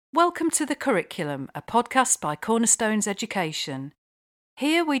Welcome to The Curriculum, a podcast by Cornerstones Education.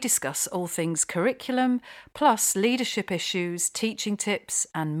 Here we discuss all things curriculum, plus leadership issues, teaching tips,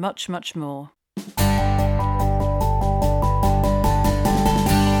 and much, much more.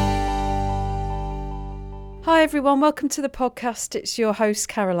 Hi everyone, welcome to the podcast. It's your host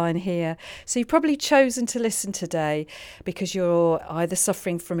Caroline here. So you've probably chosen to listen today because you're either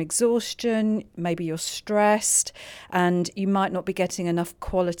suffering from exhaustion, maybe you're stressed, and you might not be getting enough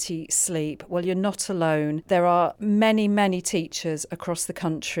quality sleep. Well, you're not alone. There are many teachers across the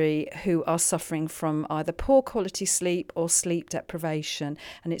country who are suffering from either poor quality sleep or sleep deprivation,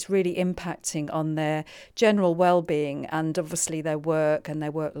 and it's really impacting on their general well-being and obviously their work and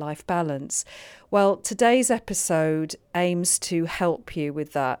their work-life balance. Well, today's episode aims to help you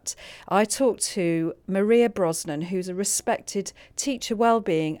with that. I talked to Maria Brosnan, who's a respected teacher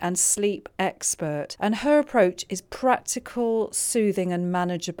wellbeing and sleep expert, and her approach is practical, soothing and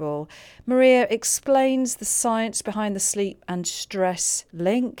manageable. Maria explains the science behind the sleep and stress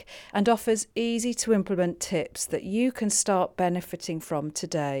link and offers easy to implement tips that you can start benefiting from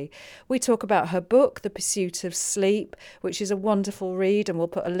today. We talk about her book, The Pursuit of Sleep, which is a wonderful read, and we'll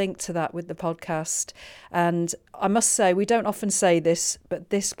put a link to that with the podcast. And I must say, we don't often say this,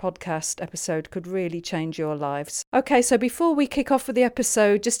 but this podcast episode could really change your lives. Okay, so before we kick off with the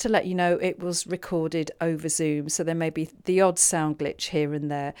episode, just to let you know, it was recorded over Zoom, so there may be the odd sound glitch here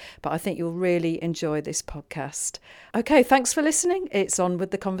and there, but I think you'll really enjoy this podcast. Okay, thanks for listening. It's on with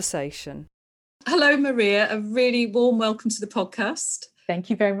the conversation. Hello, Maria. A really warm welcome to the podcast.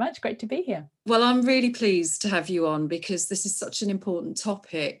 Thank you very much. Great to be here. Well, I'm really pleased to have you on because this is such an important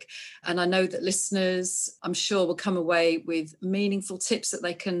topic. And I know that listeners, I'm sure, will come away with meaningful tips that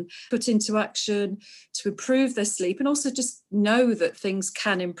they can put into action to improve their sleep, and also just know that things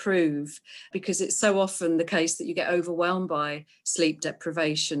can improve, because it's so often the case that you get overwhelmed by sleep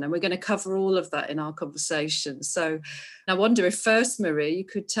deprivation. And we're going to cover all of that in our conversation. So I wonder if first, Maria, you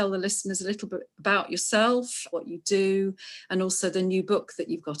could tell the listeners a little bit about yourself, what you do, and also the new book that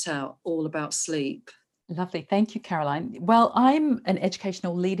you've got out all about sleep. Lovely. Thank you, Caroline. Well, I'm an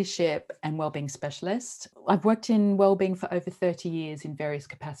educational leadership and wellbeing specialist. I've worked in wellbeing for over 30 years in various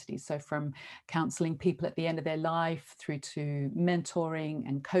capacities. So from counseling people at the end of their life through to mentoring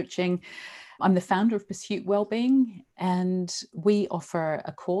and coaching. I'm the founder of Pursuit Wellbeing, and we offer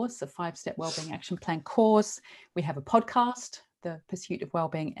a course, a 5-step wellbeing action plan course. We have a podcast, The Pursuit of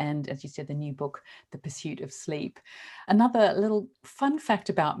Wellbeing, and as you said, the new book, The Pursuit of Sleep. Another little fun fact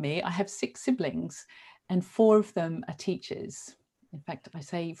about me, I have 6 siblings and 4 of them are teachers. In fact, I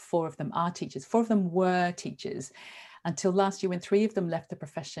say 4 of them are teachers. 4 of them were teachers until last year, when 3 of them left the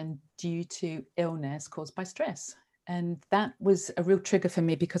profession due to illness caused by stress. And that was a real trigger for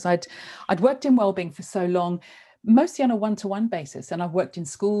me because I'd worked in wellbeing for so long, mostly on a one-to-one basis. And I've worked in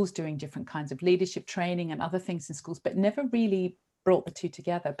schools doing different kinds of leadership training and other things in schools, but never really brought the two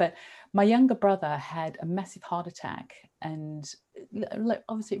together. But my younger brother had a massive heart attack, and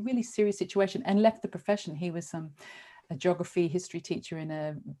obviously a really serious situation, and left the profession. He was a geography history teacher in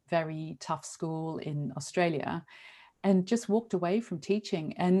a very tough school in Australia, and just walked away from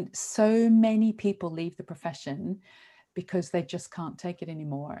teaching. And so many people leave the profession because they just can't take it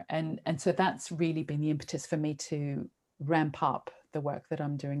anymore. And so that's really been the impetus for me to ramp up the work that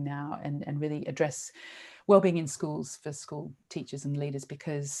I'm doing now and really address wellbeing in schools for school teachers and leaders,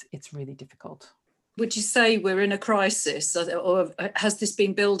 because it's really difficult. Would you say we're in a crisis, or has this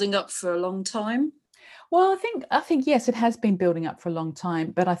been building up for a long time? Well, I think yes, it has been building up for a long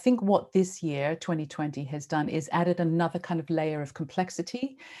time. But I think what this year, 2020, has done is added another kind of layer of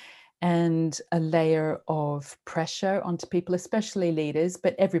complexity and a layer of pressure onto people, especially leaders,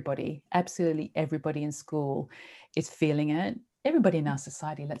 but everybody, absolutely everybody in school is feeling it. Everybody in our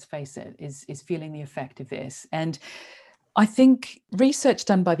society, let's face it, is feeling the effect of this. And I think research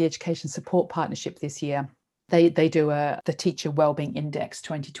done by the Education Support Partnership this year, they do the Teacher Wellbeing Index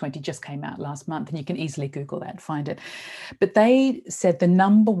 2020 just came out last month, and you can easily Google that and find it. But they said the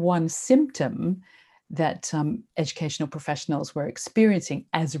number one symptom that educational professionals were experiencing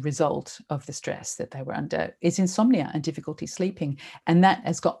as a result of the stress that they were under is insomnia and difficulty sleeping. And that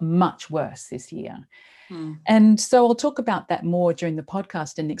has got much worse this year. And so I'll talk about that more during the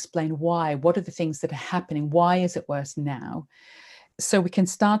podcast and explain why. What are the things that are happening? Why is it worse now? So we can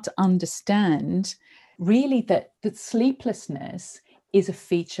start to understand really that sleeplessness is a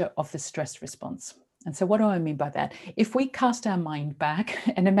feature of the stress response. And so what do I mean by that? If we cast our mind back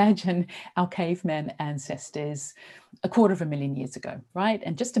and imagine our caveman ancestors 250,000 years ago, right?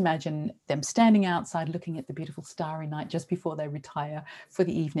 And just imagine them standing outside looking at the beautiful starry night just before they retire for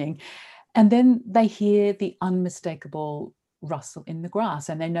the evening. And then they hear the unmistakable rustle in the grass,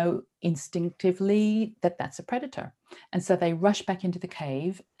 and they know instinctively that that's a predator. And so they rush back into the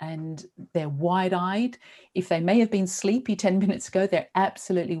cave, and they're wide-eyed. If they may have been sleepy 10 minutes ago, they're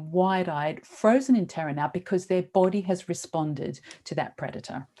absolutely wide-eyed, frozen in terror now, because their body has responded to that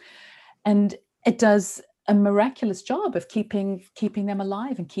predator. And it does a miraculous job of keeping them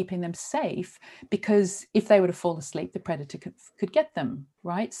alive and keeping them safe, because if they were to fall asleep, the predator could get them,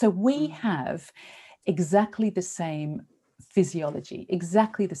 right? So we have exactly the same physiology,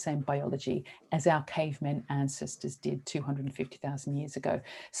 exactly the same biology as our cavemen ancestors did 250,000 years ago.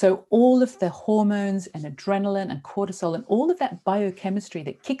 So all of the hormones and adrenaline and cortisol and all of that biochemistry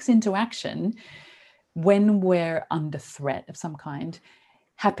that kicks into action when we're under threat of some kind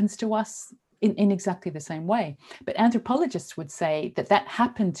happens to us in exactly the same way. But anthropologists would say that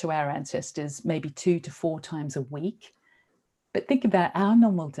happened to our ancestors maybe 2 to 4 times a week. But think about our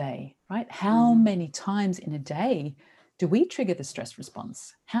normal day, right? How many times in a day do we trigger the stress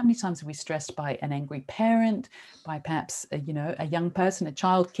response? How many times are we stressed by an angry parent, by perhaps a young person, a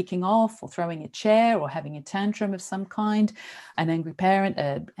child kicking off or throwing a chair or having a tantrum of some kind, an angry parent,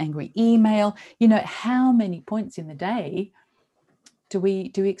 an angry email? How many points in the day do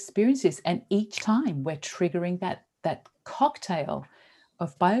we experience this? And each time we're triggering that cocktail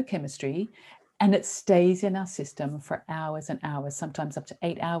of biochemistry, and it stays in our system for hours and hours, sometimes up to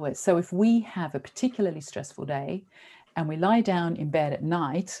 8 hours. So if we have a particularly stressful day and we lie down in bed at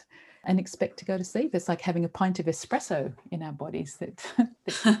night and expect to go to sleep, it's like having a pint of espresso in our bodies that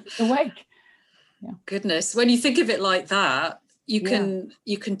keeps us awake. Yeah. Goodness, when you think of it like that, you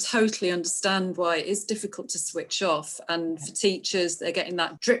can totally understand why it is difficult to switch off. And for teachers, they're getting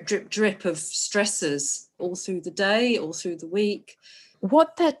that drip, drip, drip of stressors all through the day, all through the week.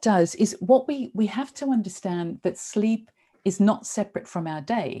 What that does is what we have to understand, that sleep is not separate from our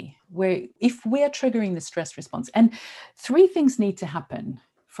day. Where if we're triggering the stress response, and 3 things need to happen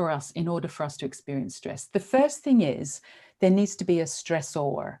for us in order for us to experience stress. The first thing is there needs to be a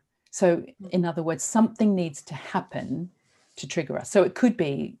stressor. So in other words, something needs to happen to trigger us. So it could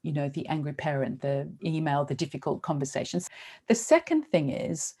be, the angry parent, the email, the difficult conversations. The second thing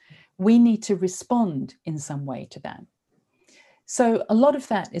is we need to respond in some way to that. So a lot of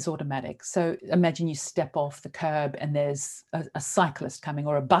that is automatic. So imagine you step off the curb and there's a cyclist coming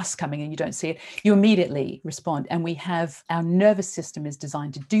or a bus coming and you don't see it. You immediately respond. And our nervous system is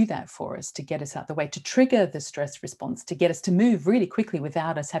designed to do that for us, to get us out the way, to trigger the stress response, to get us to move really quickly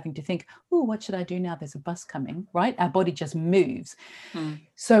without us having to think, oh, what should I do now? There's a bus coming, right? Our body just moves.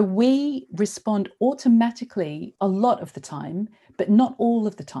 So we respond automatically a lot of the time, but not all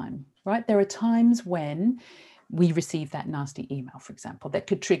of the time, right? There are times when we receive that nasty email, for example, that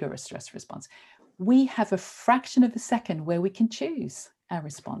could trigger a stress response. We have a fraction of a second where we can choose our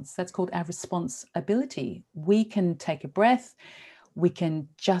response. That's called our response ability. We can take a breath. We can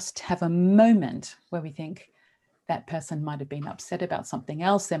just have a moment where we think that person might have been upset about something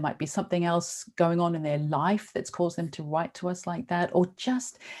else. There might be something else going on in their life that's caused them to write to us like that, or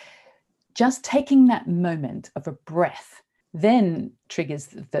just taking that moment of a breath then triggers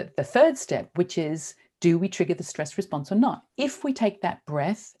the third step, which is, do we trigger the stress response or not? If we take that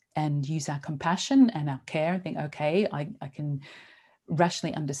breath and use our compassion and our care and think, okay, I can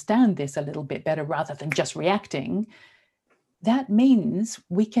rationally understand this a little bit better rather than just reacting, that means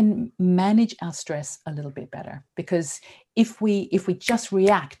we can manage our stress a little bit better. Because if we just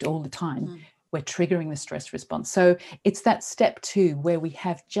react all the time, we're triggering the stress response. So it's that step 2 where we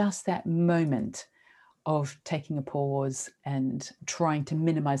have just that moment of taking a pause and trying to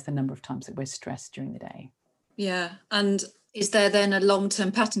minimize the number of times that we're stressed during the day. Yeah. And is there then a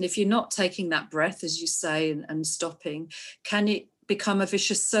long-term pattern? If you're not taking that breath, as you say, and stopping, can it become a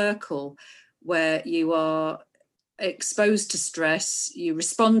vicious circle where you are exposed to stress, you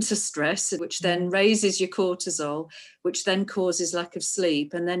respond to stress, which then raises your cortisol, which then causes lack of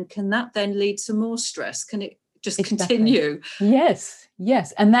sleep? And then can that then lead to more stress? Can it just continue? Yes.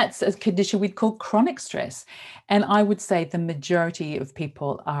 And that's a condition we'd call chronic stress. And I would say the majority of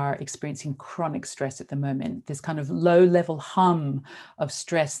people are experiencing chronic stress at the moment. This kind of low-level hum of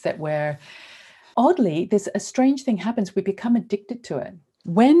stress that oddly, there's a strange thing happens. We become addicted to it.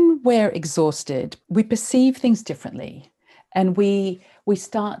 When we're exhausted, we perceive things differently. And we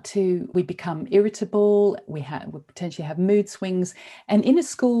become irritable. We potentially have mood swings. And in a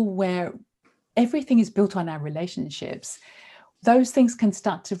school where everything is built on our relationships, those things can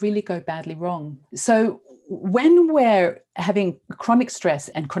start to really go badly wrong. So when we're having chronic stress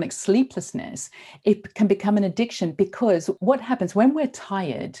and chronic sleeplessness, it can become an addiction, because what happens when we're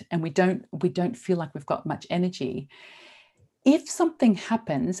tired and we don't feel like we've got much energy, if something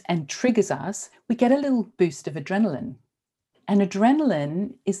happens and triggers us, we get a little boost of adrenaline. And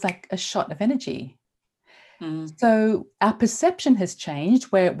adrenaline is like a shot of energy. Mm. So our perception has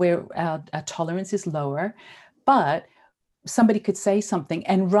changed where our tolerance is lower, but somebody could say something,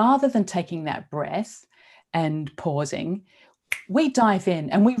 and rather than taking that breath and pausing, we dive in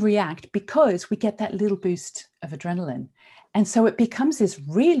and we react because we get that little boost of adrenaline. And so it becomes this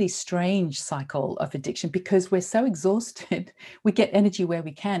really strange cycle of addiction because we're so exhausted, we get energy where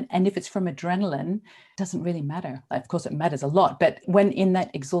we can. And if it's from adrenaline, it doesn't really matter. Of course, it matters a lot, but when in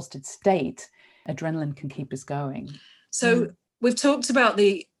that exhausted state, adrenaline can keep us going. So we've talked about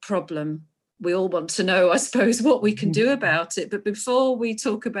the problem. We all want to know, I suppose, what we can do about it. But before we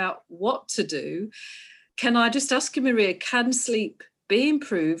talk about what to do, can I just ask you, Maria, can sleep be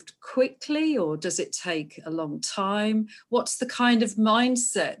improved quickly, or does it take a long time? What's the kind of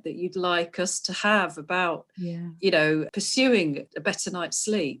mindset that you'd like us to have about, pursuing a better night's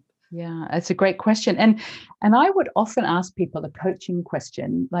sleep? Yeah, it's a great question. And I would often ask people a coaching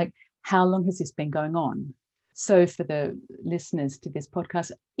question, like, how long has this been going on? So for the listeners to this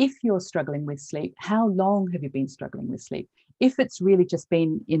podcast, if you're struggling with sleep, how long have you been struggling with sleep? If it's really just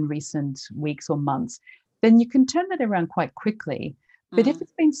been in recent weeks or months, then you can turn that around quite quickly. But if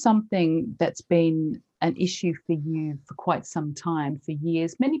it's been something that's been an issue for you for quite some time, for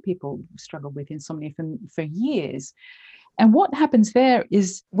years, many people struggle with insomnia for years. And what happens there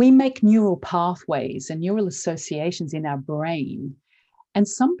is we make neural pathways and neural associations in our brain. And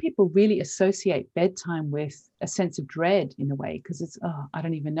some people really associate bedtime with a sense of dread in a way, because it's, I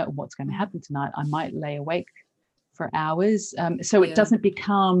don't even know what's going to happen tonight. I might lay awake for hours. So it doesn't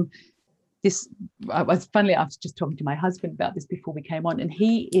become this. I was just talking to my husband about this before we came on, and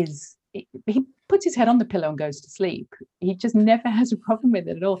he puts his head on the pillow and goes to sleep. He just never has a problem with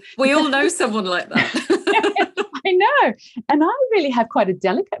it at all. We all know someone like that. I know. And I really have quite a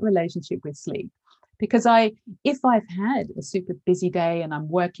delicate relationship with sleep. Because if I've had a super busy day and I'm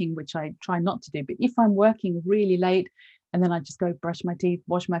working, which I try not to do, but if I'm working really late and then I just go brush my teeth,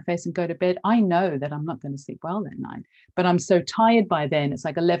 wash my face and go to bed, I know that I'm not going to sleep well that night. But I'm so tired by then. It's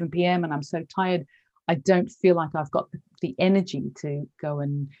like 11 p.m. and I'm so tired. I don't feel like I've got the energy to go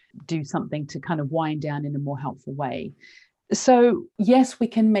and do something to kind of wind down in a more helpful way. So yes, we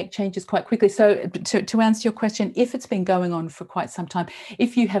can make changes quite quickly. So to answer your question, if it's been going on for quite some time,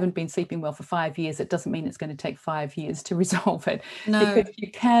 if you haven't been sleeping well for 5 years, it doesn't mean it's going to take 5 years to resolve it. No. Because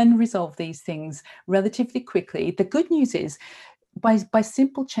you can resolve these things relatively quickly. The good news is by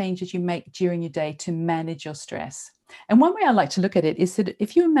simple changes you make during your day to manage your stress. And one way I like to look at it is that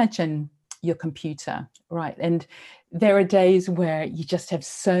if you imagine your computer, right? And there are days where you just have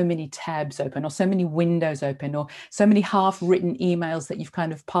so many tabs open or so many windows open or so many half-written emails that you've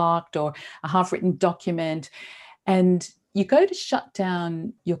kind of parked or a half-written document. And you go to shut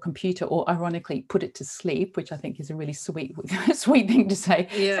down your computer or ironically put it to sleep, which I think is a really sweet thing to say.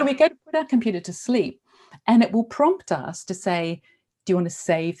 Yeah. So we go to put our computer to sleep and it will prompt us to say, do you want to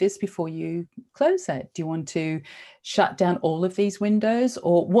save this before you close it? Do you want to shut down all of these windows?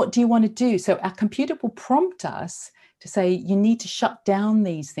 Or what do you want to do? So our computer will prompt us to say, you need to shut down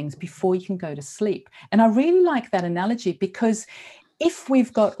these things before you can go to sleep. And I really like that analogy because if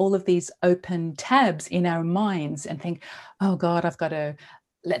we've got all of these open tabs in our minds and think, oh God, I've got to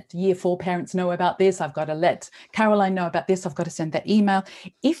let year 4 parents know about this. I've got to let Caroline know about this. I've got to send that email.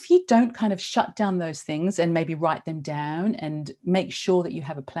 If you don't kind of shut down those things and maybe write them down and make sure that you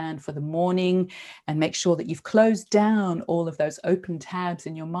have a plan for the morning and make sure that you've closed down all of those open tabs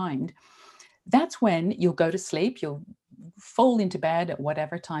in your mind, that's when you'll go to sleep. You'll fall into bed at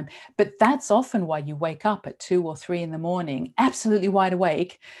whatever time. But that's often why you wake up at 2 or 3 in the morning, absolutely wide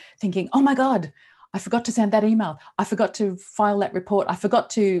awake, thinking, oh my God, I forgot to send that email. I forgot to file that report. I forgot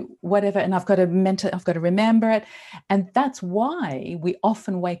to whatever, and I've got to remember it. And that's why we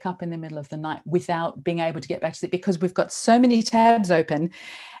often wake up in the middle of the night without being able to get back to sleep because we've got so many tabs open.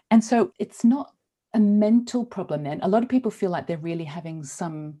 And so it's not a mental problem then. A lot of people feel like they're really having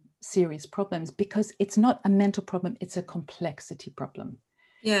some serious problems because it's not a mental problem, it's a complexity problem.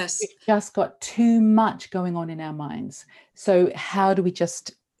 Yes. We've just got too much going on in our minds. So how do we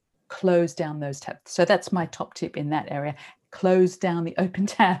just close down those tabs? So that's my top tip in that area. Close down the open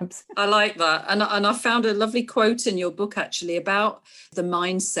tabs. I like that. And I found a lovely quote in your book actually about the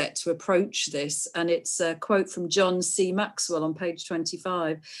mindset to approach this. And it's a quote from John C. Maxwell on page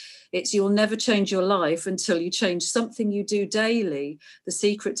 25. It's, you'll never change your life until you change something you do daily. The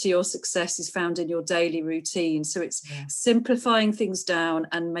secret to your success is found in your daily routine. So it's simplifying things down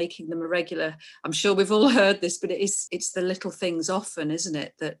and making them a regular. I'm sure we've all heard this, but it's the little things often, isn't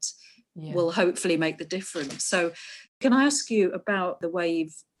it, that will hopefully make the difference. So can I ask you about the way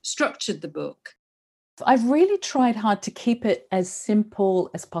you've structured the book? I've really tried hard to keep it as simple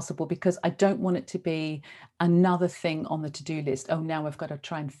as possible because I don't want it to be another thing on the to-do list. Oh, now I've got to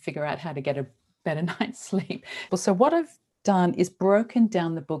try and figure out how to get a better night's sleep. So what I've done is broken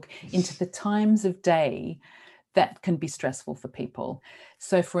down the book into the times of day that can be stressful for people.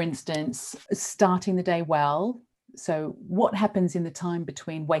 So for instance, starting the day well. So what happens in the time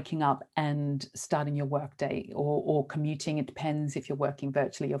between waking up and starting your work day or commuting? It depends if you're working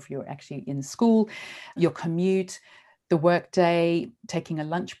virtually or if you're actually in school, your commute, the work day, taking a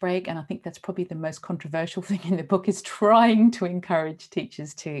lunch break. And I think that's probably the most controversial thing in the book, is trying to encourage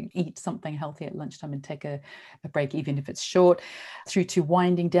teachers to eat something healthy at lunchtime and take a break, even if it's short, through to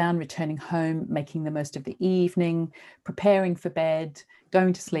winding down, returning home, making the most of the evening, preparing for bed,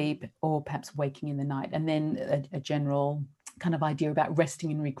 going to sleep, or perhaps waking in the night. And then a general kind of idea about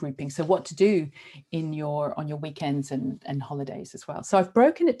resting and regrouping. So what to do on your weekends and holidays as well. So I've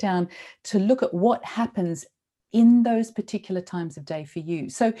broken it down to look at what happens in those particular times of day for you.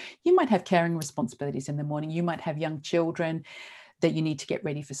 So you might have caring responsibilities in the morning. You might have young children that you need to get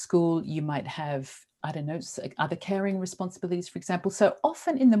ready for school. You might have, I don't know, other caring responsibilities, for example. So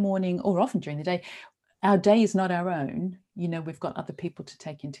often in the morning or often during the day, our day is not our own. We've got other people to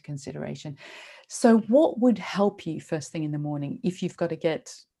take into consideration. So what would help you first thing in the morning if you've got to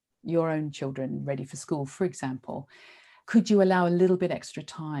get your own children ready for school, for example? Could you allow a little bit extra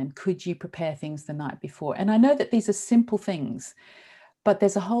time? Could you prepare things the night before? And I know that these are simple things, but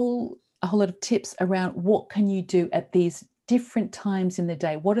there's a whole lot of tips around what can you do at these different times in the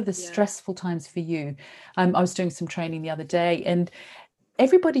day. What are the stressful times for you? I was doing some training the other day, and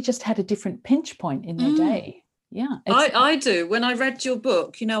everybody just had a different pinch point in their day. Yeah. I do. When I read your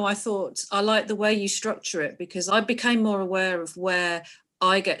book, I thought I like the way you structure it, because I became more aware of where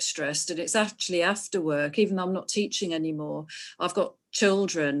I get stressed, and it's actually after work. Even though I'm not teaching anymore, I've got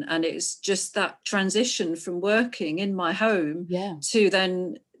children, and it's just that transition from working in my home to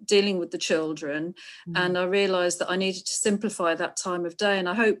then dealing with the children. And I realized that I needed to simplify that time of day, and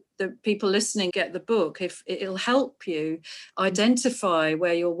I hope that people listening get the book. If it'll help you identify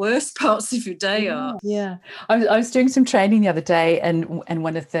where your worst parts of your day are. I was doing some training the other day, and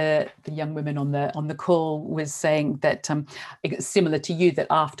one of the young women on the call was saying that similar to you, that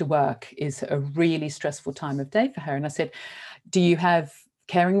after work is a really stressful time of day for her. And I said, do you have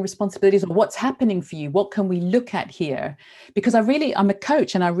caring responsibilities, or what's happening for you? What can we look at here? Because I'm a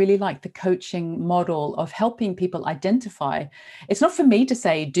coach, and I really like the coaching model of helping people identify. It's not for me to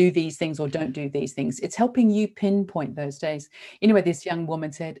say do these things or don't do these things. It's helping you pinpoint those days. Anyway, this young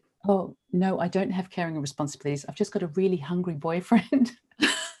woman said, oh no, I don't have caring responsibilities. I've just got a really hungry boyfriend.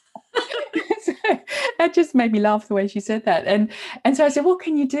 That just made me laugh the way she said that. And so I said, what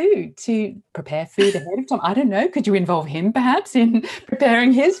can you do to prepare food ahead of time? I don't know. Could you involve him perhaps in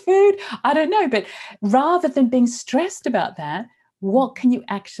preparing his food? I don't know. But rather than being stressed about that, what can you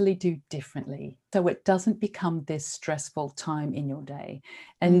actually do differently so it doesn't become this stressful time in your day?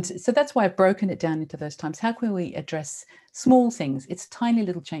 And so that's why I've broken it down into those times. How can we address small things? It's tiny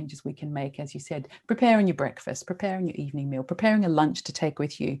little changes we can make, as you said, preparing your breakfast, preparing your evening meal, preparing a lunch to take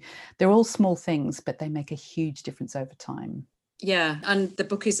with you. They're all small things, but they make a huge difference over time. Yeah, and the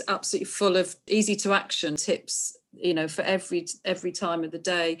book is absolutely full of easy to action tips, for every time of the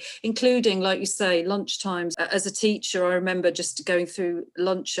day, including, like you say, lunch times. As a teacher, I remember just going through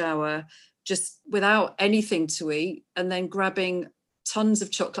lunch hour just without anything to eat, and then grabbing tons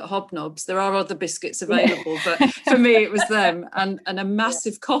of chocolate hobnobs. There are other biscuits available, but for me it was them, and a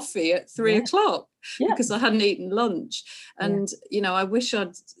massive coffee at 3:00 because I hadn't eaten lunch. And I wish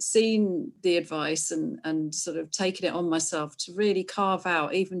I'd seen the advice and sort of taken it on myself to really carve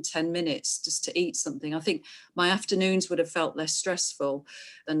out even 10 minutes just to eat something. I think my afternoons would have felt less stressful,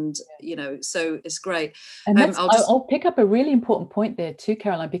 and so it's great. And I'll pick up a really important point there too,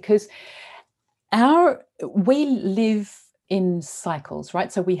 Caroline, because we live in cycles,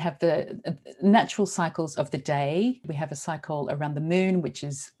 right? So we have the natural cycles of the day. We have a cycle around the moon, which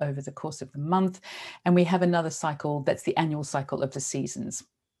is over the course of the month. And we have another cycle that's the annual cycle of the seasons.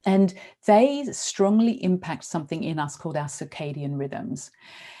 And they strongly impact something in us called our circadian rhythms.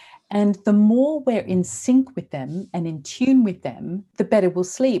 And the more we're in sync with them and in tune with them, the better we'll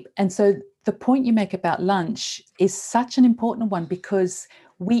sleep. And so the point you make about lunch is such an important one, because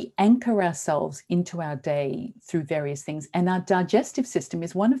we anchor ourselves into our day through various things, and our digestive system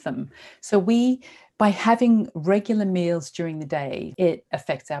is one of them. So by having regular meals during the day, it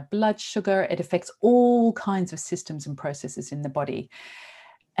affects our blood sugar, it affects all kinds of systems and processes in the body.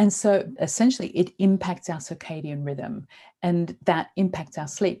 And so essentially it impacts our circadian rhythm, and that impacts our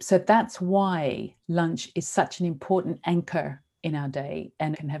sleep. So that's why lunch is such an important anchor in our day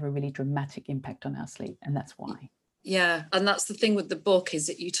and can have a really dramatic impact on our sleep. And that's why. Yeah, and that's the thing with the book, is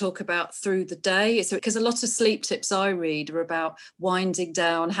that you talk about through the day. So because a lot of sleep tips I read are about winding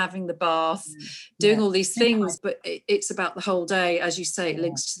down, having the bath, doing all these things, but it's about the whole day. As you say, it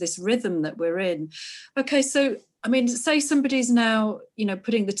links to this rhythm that we're in. Okay, so I mean, say somebody's now,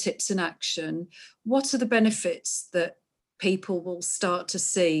 putting the tips in action. What are the benefits that people will start to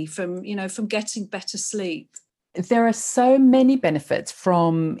see from getting better sleep? There are so many benefits,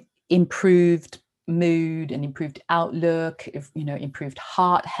 from improved mood and improved outlook, improved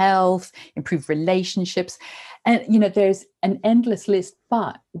heart health, improved relationships. And, there's an endless list.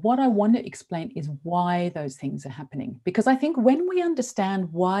 But what I want to explain is why those things are happening. Because I think when we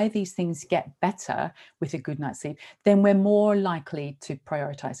understand why these things get better with a good night's sleep, then we're more likely to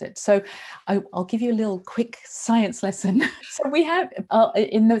prioritize it. So I'll give you a little quick science lesson. So we have,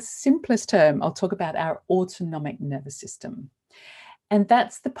 in the simplest term, I'll talk about our autonomic nervous system. And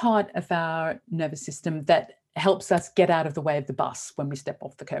that's the part of our nervous system that helps us get out of the way of the bus when we step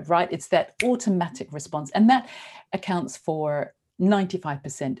off the curb, right? It's that automatic response. And that accounts for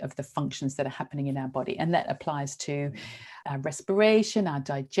 95% of the functions that are happening in our body. And that applies to our respiration, our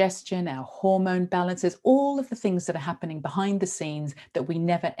digestion, our hormone balances, all of the things that are happening behind the scenes that we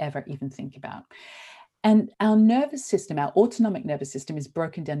never, ever even think about. And our nervous system, our autonomic nervous system, is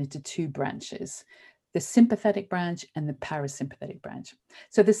broken down into two branches: the sympathetic branch and the parasympathetic branch.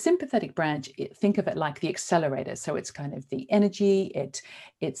 So the sympathetic branch, think of it like the accelerator. So it's kind of the energy,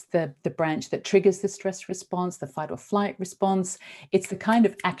 it's the branch that triggers the stress response, the fight or flight response. It's the kind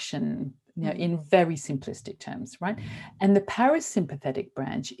of action, in very simplistic terms, right? And the parasympathetic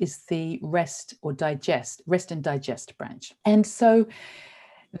branch is the rest and digest branch. And so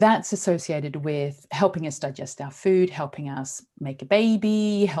that's associated with helping us digest our food, helping us make a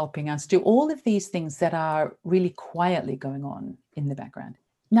baby, helping us do all of these things that are really quietly going on in the background.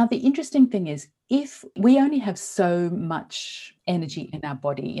 Now, the interesting thing is, if we only have so much energy in our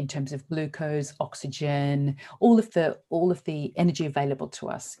body in terms of glucose, oxygen, all of the energy available to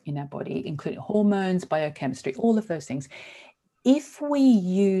us in our body, including hormones, biochemistry, all of those things, if we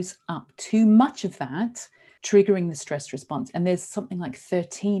use up too much of that, triggering the stress response, and there's something like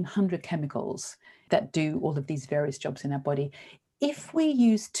 1,300 chemicals that do all of these various jobs in our body. If we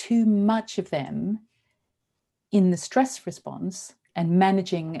use too much of them in the stress response and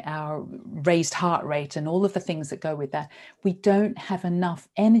managing our raised heart rate and all of the things that go with that, we don't have enough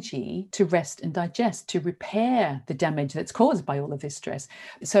energy to rest and digest, to repair the damage that's caused by all of this stress.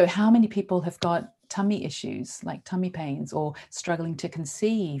 So how many people have got tummy issues, like tummy pains, or struggling to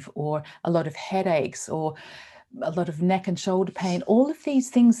conceive, or a lot of headaches, or a lot of neck and shoulder pain, all of these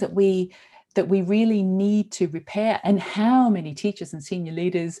things that we really need to repair? And how many teachers and senior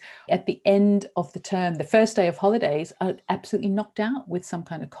leaders at the end of the term, the first day of holidays, are absolutely knocked out with some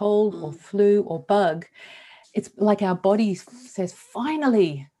kind of cold or flu or bug? It's like our body says,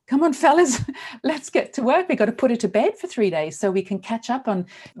 finally, come on, fellas, let's get to work. We've got to put it to bed for 3 days so we can catch up on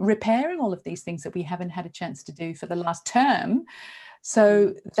repairing all of these things that we haven't had a chance to do for the last term.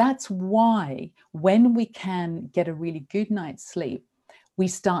 So that's why when we can get a really good night's sleep, we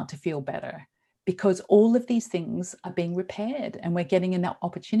start to feel better, because all of these things are being repaired and we're getting an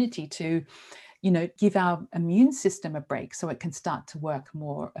opportunity to, give our immune system a break so it can start to work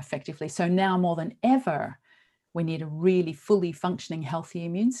more effectively. So now more than ever, we need a really fully functioning, healthy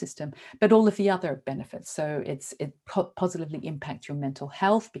immune system, but all of the other benefits. So it positively impacts your mental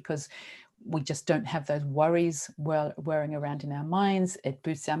health, because we just don't have those worries whirring around in our minds. It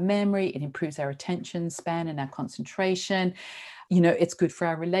boosts our memory. It improves our attention span and our concentration. It's good for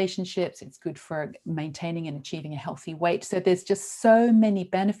our relationships. It's good for maintaining and achieving a healthy weight. So there's just so many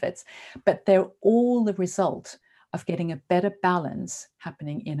benefits, but they're all the result of getting a better balance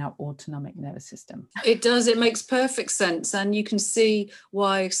happening in our autonomic nervous system. It does. It makes perfect sense. And you can see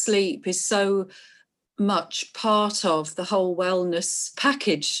why sleep is so much part of the whole wellness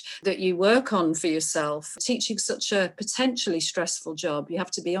package that you work on for yourself. Teaching such a potentially stressful job, you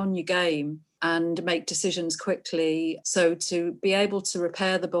have to be on your game and make decisions quickly. So to be able to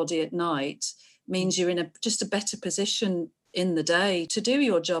repair the body at night means you're in just a better position in the day to do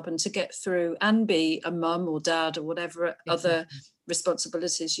your job and to get through and be a mum or dad or whatever other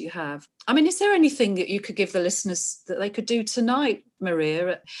responsibilities you have. I mean, is there anything that you could give the listeners that they could do tonight,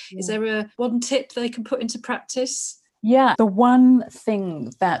 Maria? Is there one tip they can put into practice? Yeah, the one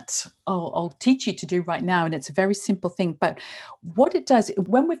thing that I'll teach you to do right now, and it's a very simple thing, but what it does,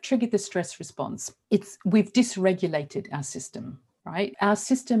 when we've triggered the stress response, we've dysregulated our system. Right? Our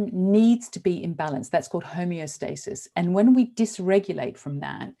system needs to be in balance. That's called homeostasis. And when we dysregulate from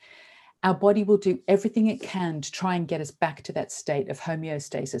that, our body will do everything it can to try and get us back to that state of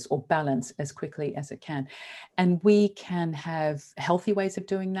homeostasis or balance as quickly as it can. And we can have healthy ways of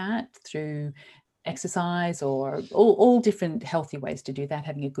doing that through exercise, or all different healthy ways to do that,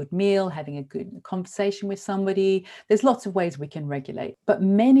 having a good meal, having a good conversation with somebody. There's lots of ways we can regulate, but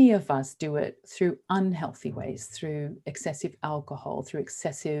many of us do it through unhealthy ways, through excessive alcohol, through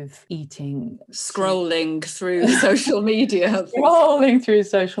excessive eating, scrolling through social media,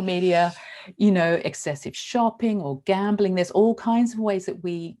 excessive shopping or gambling. There's all kinds of ways that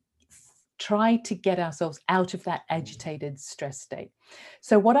we try to get ourselves out of that agitated stress state.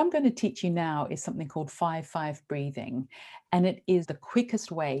 So what I'm going to teach you now is something called 5-5 breathing, and it is the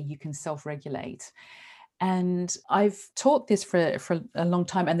quickest way you can self-regulate. And I've taught this for a long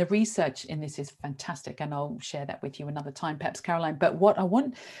time, and the research in this is fantastic, and I'll share that with you another time, perhaps, Caroline. But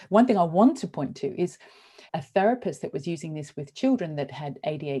one thing I want to point to is a therapist that was using this with children that had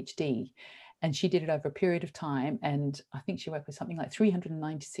ADHD. And she did it over a period of time. And I think she worked with something like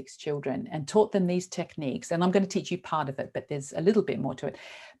 396 children and taught them these techniques. And I'm going to teach you part of it, but there's a little bit more to it.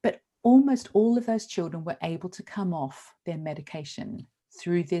 But almost all of those children were able to come off their medication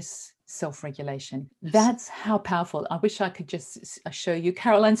through this self-regulation. That's how powerful. I wish I could just show you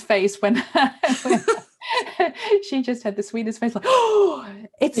Caroline's face when she just had the sweetest face, like, oh,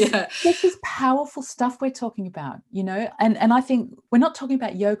 this is powerful stuff we're talking about, and I think we're not talking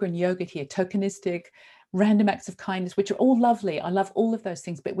about yoga and yogurt here, tokenistic, random acts of kindness, which are all lovely. I love all of those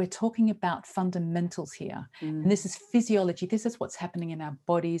things, but we're talking about fundamentals here. And this is physiology. This is what's happening in our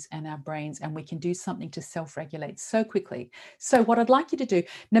bodies and our brains, and we can do something to self-regulate so quickly. So what I'd like you to do,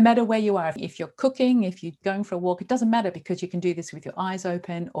 no matter where you are, if you're cooking, if you're going for a walk, it doesn't matter, because you can do this with your eyes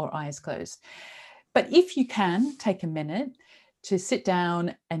open or eyes closed. But if you can take a minute to sit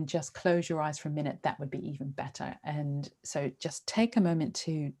down and just close your eyes for a minute, that would be even better. And so just take a moment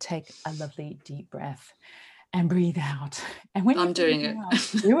to take a lovely deep breath and breathe out. And when I'm doing it.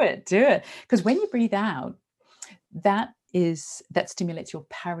 Do it. Because when you breathe out, that stimulates your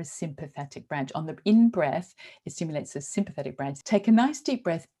parasympathetic branch. On the in-breath, it stimulates the sympathetic branch. Take a nice deep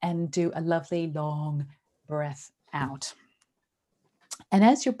breath and do a lovely long breath out. And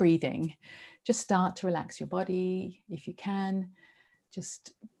as you're breathing, just start to relax your body if you can.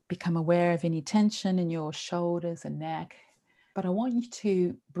 Just become aware of any tension in your shoulders and neck. But I want you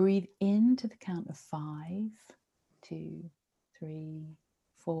to breathe in to the count of 5, 2, 3,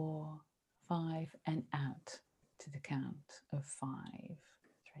 4, 5, and out to the count of 5,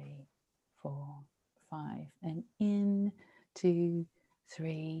 3, 4, 5, and in 2,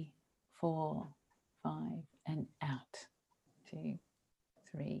 3, 4, 5, and out 2,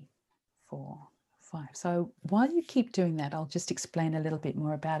 3, 4, 5. So while you keep doing that, I'll just explain a little bit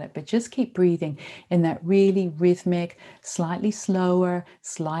more about it, but just keep breathing in that really rhythmic, slightly slower,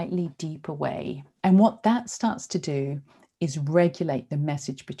 slightly deeper way. And what that starts to do is regulate the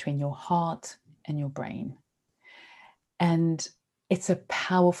message between your heart and your brain. And it's a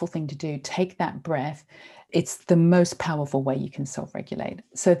powerful thing to do. Take that breath. It's the most powerful way you can self-regulate.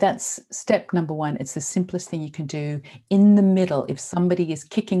 So that's step number 1. It's the simplest thing you can do. In the middle, if somebody is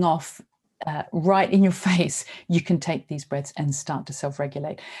kicking off right in your face, you can take these breaths and start to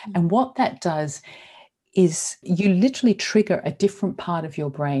self-regulate. And what that does is you literally trigger a different part of your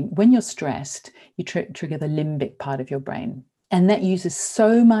brain. When you're stressed, you trigger the limbic part of your brain. And that uses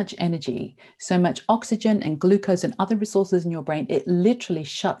so much energy, so much oxygen and glucose and other resources in your brain, it literally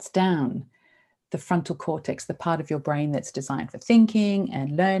shuts down the frontal cortex, the part of your brain that's designed for thinking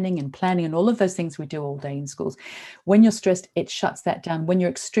and learning and planning and all of those things we do all day in schools. When you're stressed, it shuts that down. When you're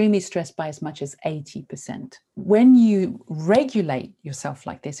extremely stressed, by as much as 80%. When you regulate yourself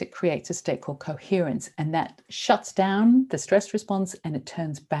like this, it creates a state called coherence, and that shuts down the stress response and it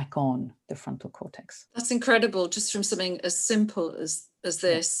turns back on the frontal cortex. That's incredible, just from something as simple as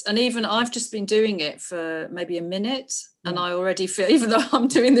this. And even I've just been doing it for maybe a minute, and I already feel, even though I'm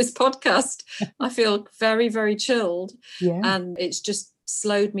doing this podcast, I feel very, very chilled. And it's just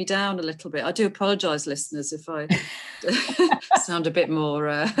slowed me down a little bit. I do apologize, listeners, if I sound a bit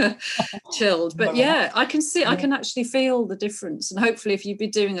more chilled, but I can see, I can actually feel the difference. And hopefully if you've been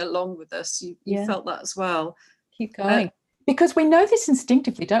doing it along with us, you felt that as well. Keep going. Because we know this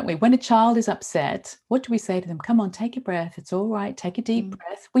instinctively, don't we? When a child is upset, what do we say to them? Come on, take a breath. It's all right. Take a deep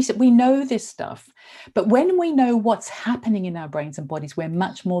breath. We know this stuff. But when we know what's happening in our brains and bodies, we're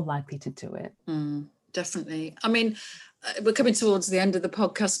much more likely to do it. Definitely. I mean, we're coming towards the end of the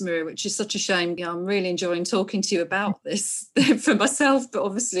podcast, Maria, which is such a shame. I'm really enjoying talking to you about this for myself, but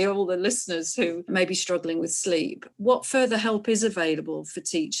obviously all the listeners who may be struggling with sleep. What further help is available for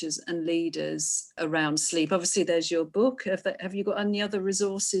teachers and leaders around sleep? Obviously, there's your book. Have you got any other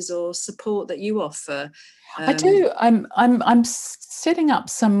resources or support that you offer? I do. I'm setting up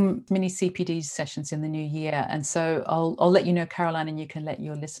some mini CPD sessions in the new year, and so I'll let you know, Caroline, and you can let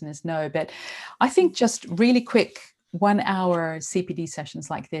your listeners know. But I think just really quick 1 hour CPD sessions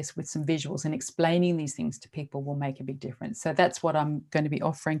like this with some visuals and explaining these things to people will make a big difference. So that's what I'm going to be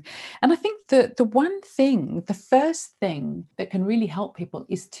offering. And I think the first thing that can really help people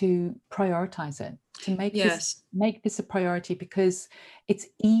is to prioritize it, to make this a priority, because it's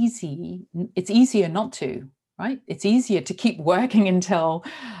easier not to, right? It's easier to keep working until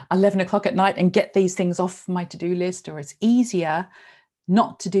 11 o'clock at night and get these things off my to-do list, or it's easier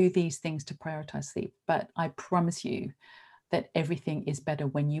not to do these things to prioritize sleep. But I promise you that everything is better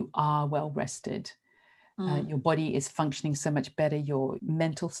when you are well rested. Your body is functioning so much better. Your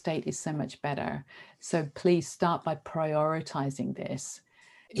mental state is so much better. So please start by prioritizing this.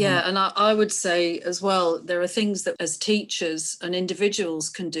 Yeah, and I would say as well, there are things that as teachers and individuals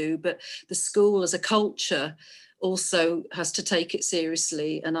can do, but the school as a culture also has to take it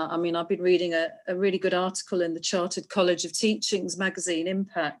seriously. And I mean, I've been reading a really good article in the Chartered College of Teaching's magazine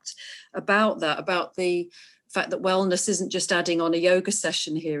Impact about that, about the fact that wellness isn't just adding on a yoga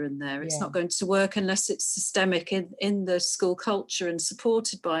session here and there. It's not going to work unless it's systemic in the school culture and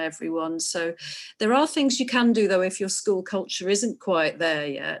supported by everyone. So there are things you can do, though, if your school culture isn't quite there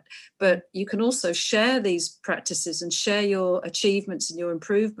yet. But you can also share these practices and share your achievements and your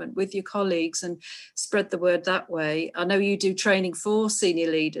improvement with your colleagues and spread the word that way. I know you do training for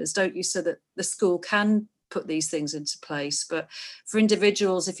senior leaders, don't you, so that the school can put these things into place. But for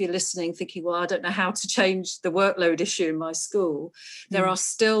individuals, if you're listening thinking, well, I don't know how to change the workload issue in my school, there are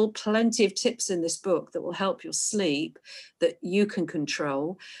still plenty of tips in this book that will help your sleep that you can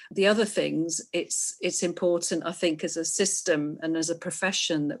control. The other things, it's important, I think, as a system and as a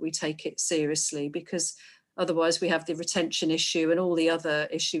profession that we take it seriously, because otherwise we have the retention issue and all the other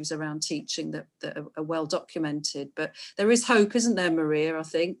issues around teaching that are well documented. But there is hope, isn't there, Maria, I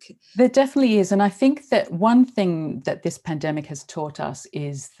think? There definitely is. And I think that one thing that this pandemic has taught us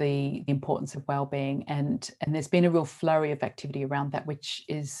is the importance of well-being. And there's been a real flurry of activity around that, which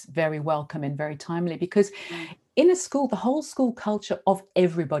is very welcome and very timely, because in a school, the whole school culture of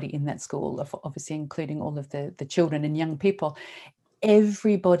everybody in that school, obviously including all of the children and young people,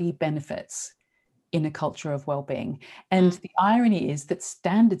 everybody benefits in a culture of well-being. And the irony is that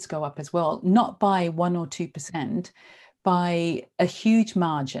standards go up as well, not by 1 or 2%, by a huge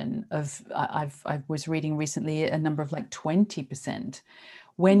margin of, I was reading recently a number of like 20%.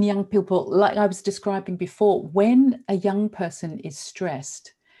 When young people, like I was describing before, when a young person is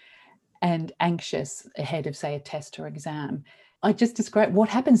stressed and anxious ahead of, say, a test or exam, I just described what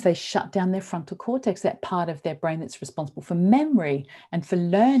happens. They shut down their frontal cortex, that part of their brain that's responsible for memory and for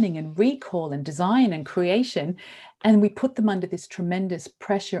learning and recall and design and creation. And we put them under this tremendous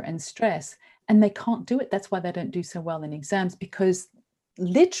pressure and stress, and they can't do it. That's why they don't do so well in exams, because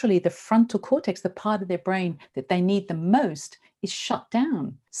literally the frontal cortex, the part of their brain that they need the most, is shut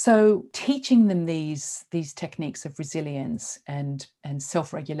down. So teaching them these techniques of resilience and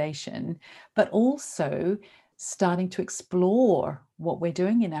self-regulation, but also starting to explore what we're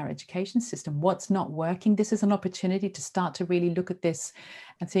doing in our education system, what's not working. This is an opportunity to start to really look at this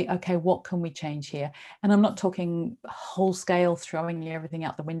and say, okay, what can we change here? And I'm not talking whole scale throwing everything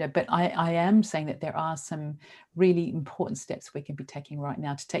out the window, but I am saying that there are some really important steps we can be taking right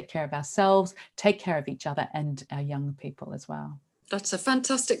now to take care of ourselves, take care of each other and our young people as well. That's a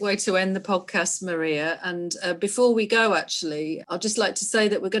fantastic way to end the podcast, Maria. And before we go, actually, I'd just like to say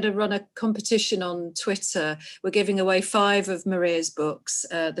that we're going to run a competition on Twitter. We're giving away 5 of Maria's books,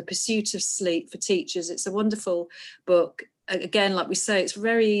 The Pursuit of Sleep for Teachers. It's a wonderful book. Again, like we say, it's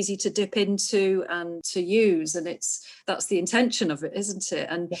very easy to dip into and to use, and that's the intention of it, isn't it?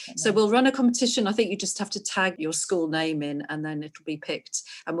 And Definitely. So we'll run a competition. I think you just have to tag your school name in, and then it'll be picked,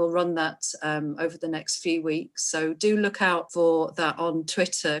 and we'll run that over the next few weeks. So do look out for that on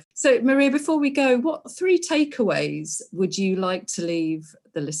Twitter. So Maria, before we go, what 3 takeaways would you like to leave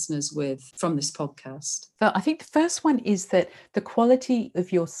the listeners with from this podcast? So I think the first one is that the quality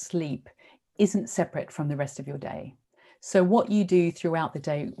of your sleep isn't separate from the rest of your day. So what you do throughout the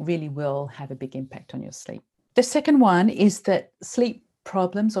day really will have a big impact on your sleep. The second one is that sleep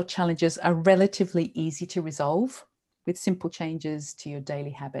problems or challenges are relatively easy to resolve. with simple changes to your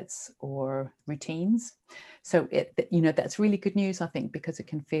daily habits or routines. So that's really good news, I think, because it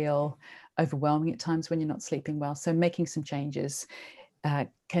can feel overwhelming at times when you're not sleeping well. So making some changes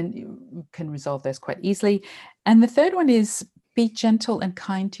can resolve those quite easily. And the third one is be gentle and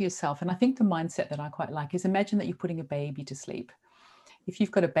kind to yourself. And I think the mindset that I quite like is, imagine that you're putting a baby to sleep. If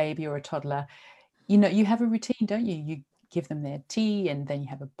you've got a baby or a toddler, you have a routine, don't you? You give them their tea, and then you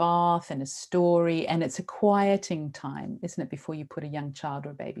have a bath and a story, and it's a quieting time, isn't it, before you put a young child or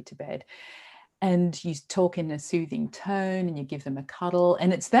a baby to bed. And you talk in a soothing tone, and you give them a cuddle,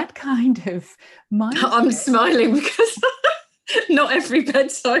 and it's that kind of mindset. I'm smiling because not every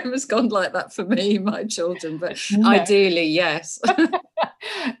bedtime has gone like that for me, my children, but No. Ideally, yes.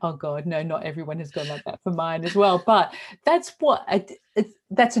 Oh God, no, not everyone has gone like that for mine as well. But that's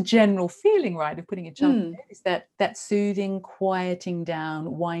that's a general feeling, right, of putting a child to bed, is that soothing, quieting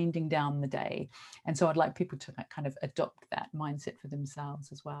down, winding down the day. And so I'd like people to kind of adopt that mindset for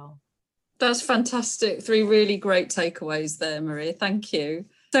themselves as well. That's fantastic. 3 really great takeaways there, Maria. Thank you.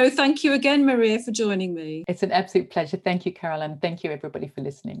 So thank you again, Maria, for joining me. It's an absolute pleasure. Thank you, Caroline. Thank you, everybody, for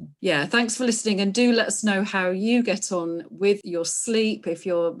listening. Yeah, thanks for listening. And do let us know how you get on with your sleep. If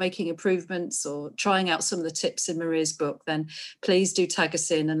you're making improvements or trying out some of the tips in Maria's book, then please do tag us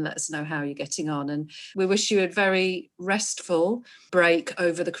in and let us know how you're getting on. And we wish you a very restful break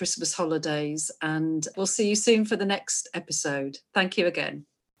over the Christmas holidays. And we'll see you soon for the next episode. Thank you again.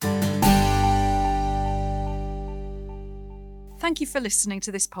 Thank you for listening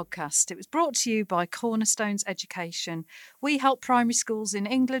to this podcast. It was brought to you by Cornerstones Education. We help primary schools in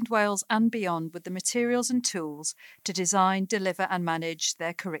England, Wales and beyond with the materials and tools to design, deliver and manage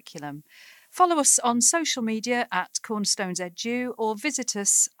their curriculum. Follow us on social media at Cornerstones Edu, or visit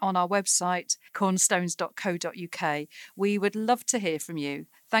us on our website cornerstones.co.uk. We would love to hear from you.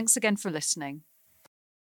 Thanks again for listening.